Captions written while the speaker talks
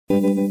I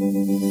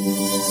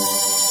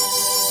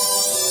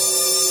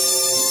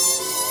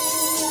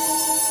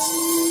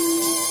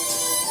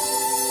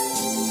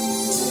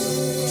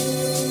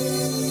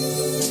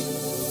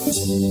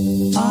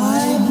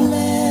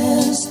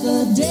bless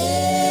the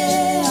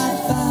day I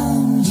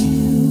found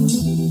you.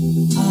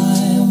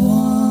 I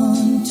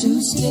want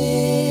to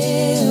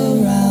stay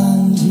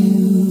around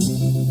you,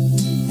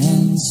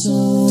 and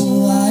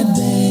so I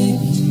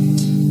beg you,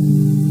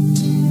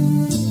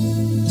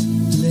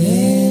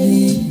 let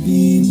it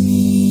be me.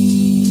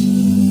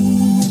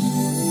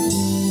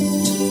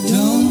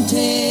 Don't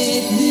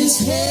take this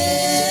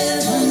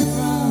heaven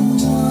from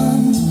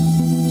one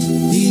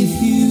if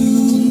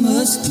you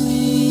must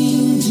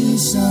cling to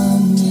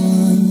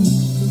someone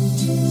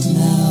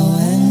now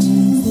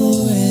and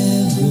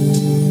forever.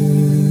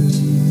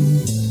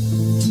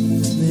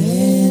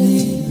 Let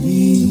it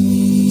be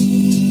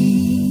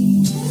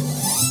me.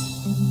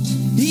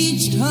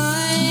 Each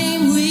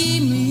time we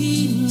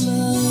meet,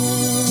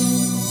 love,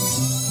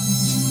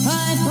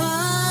 I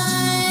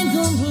find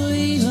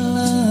complete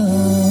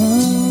love.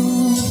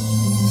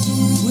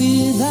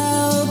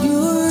 Without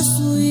your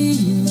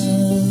sweet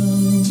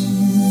love,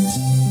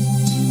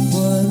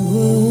 what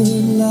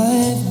would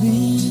life be?